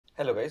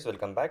Hello guys,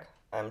 welcome back.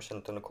 I am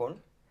Shantanu Khon.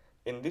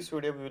 In this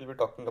video, we will be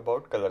talking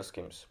about color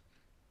schemes.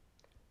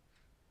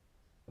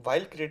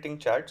 While creating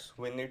charts,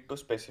 we need to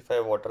specify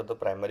what are the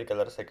primary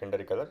colors,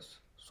 secondary colors.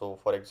 So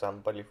for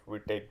example, if we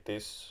take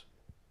this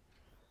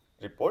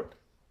report,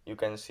 you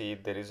can see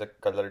there is a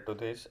color to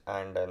this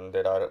and then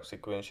there are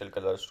sequential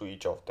colors to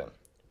each of them.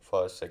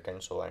 First,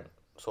 second, so on,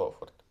 so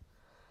forth.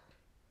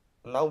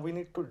 Now we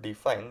need to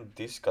define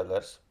these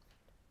colors.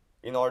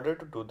 In order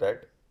to do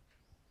that,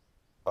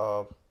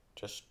 uh,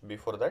 just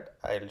before that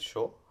I'll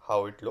show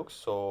how it looks.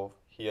 So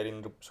here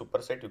in the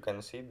superset you can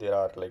see there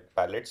are like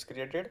palettes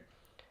created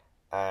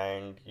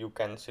and you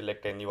can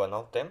select any one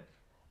of them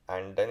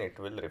and then it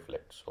will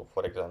reflect. So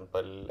for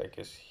example, like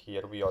is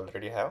here we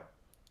already have,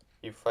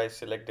 if I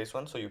select this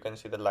one, so you can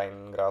see the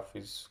line graph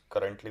is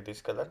currently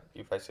this color.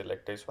 If I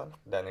select this one,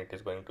 then it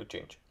is going to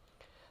change.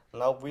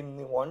 Now we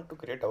want to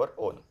create our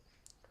own.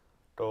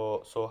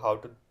 So how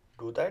to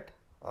do that?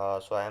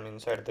 So I am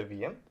inside the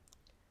VM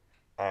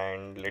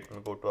and let me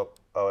go to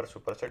our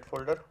superset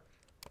folder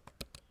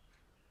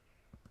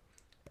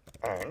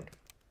and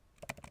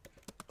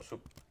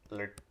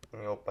let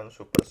me open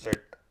superset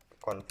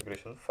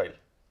configuration file.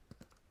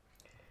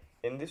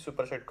 In this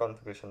superset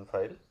configuration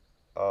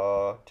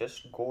file,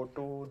 just go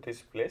to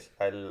this place.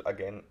 I'll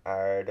again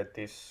add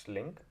this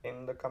link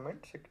in the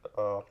comments,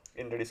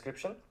 in the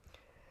description.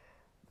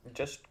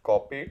 Just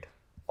copy it.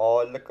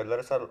 All the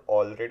colors are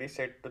already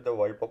set to the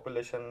world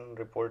population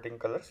reporting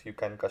colors. You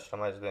can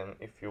customize them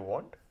if you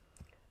want,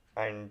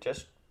 and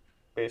just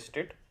paste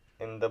it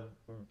in the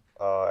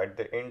at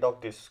the end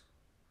of this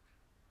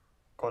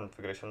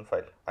configuration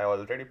file. I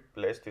already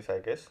placed this, I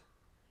guess,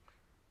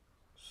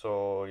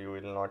 so you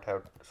will not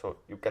have, so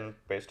you can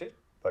paste it,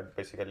 but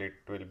basically it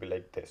will be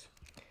like this.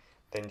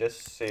 Then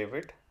just save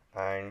it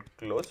and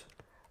close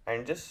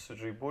and just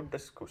reboot the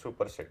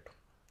superset.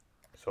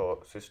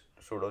 So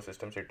sudo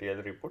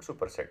systemctl reboot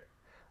superset.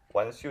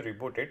 Once you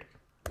reboot it,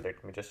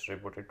 let me just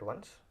reboot it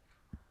once.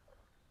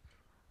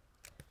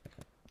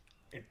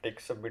 It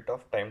takes a bit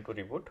of time to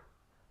reboot,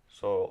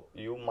 so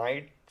you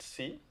might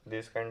see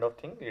this kind of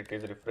thing. It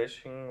is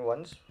refreshing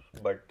once,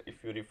 but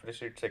if you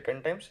refresh it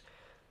second times,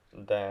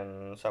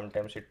 then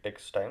sometimes it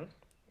takes time.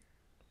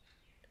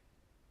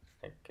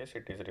 I guess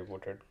it is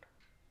rebooted.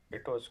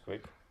 It was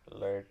quick.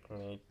 Let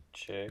me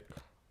check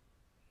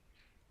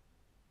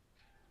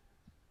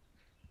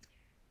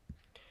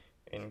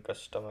in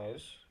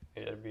customize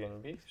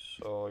Airbnb.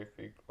 So if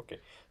we, okay,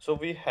 so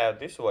we have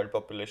this world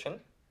population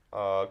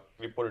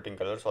reporting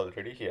colors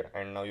already here,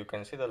 and now you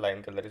can see the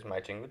line color is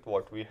matching with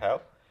what we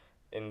have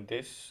in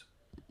this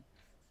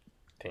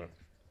thing.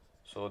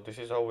 So this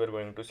is how we're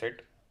going to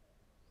set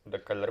the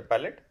color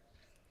palette.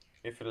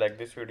 If you like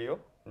this video,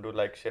 do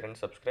like, share and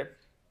subscribe.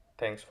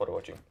 Thanks for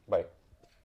watching. Bye.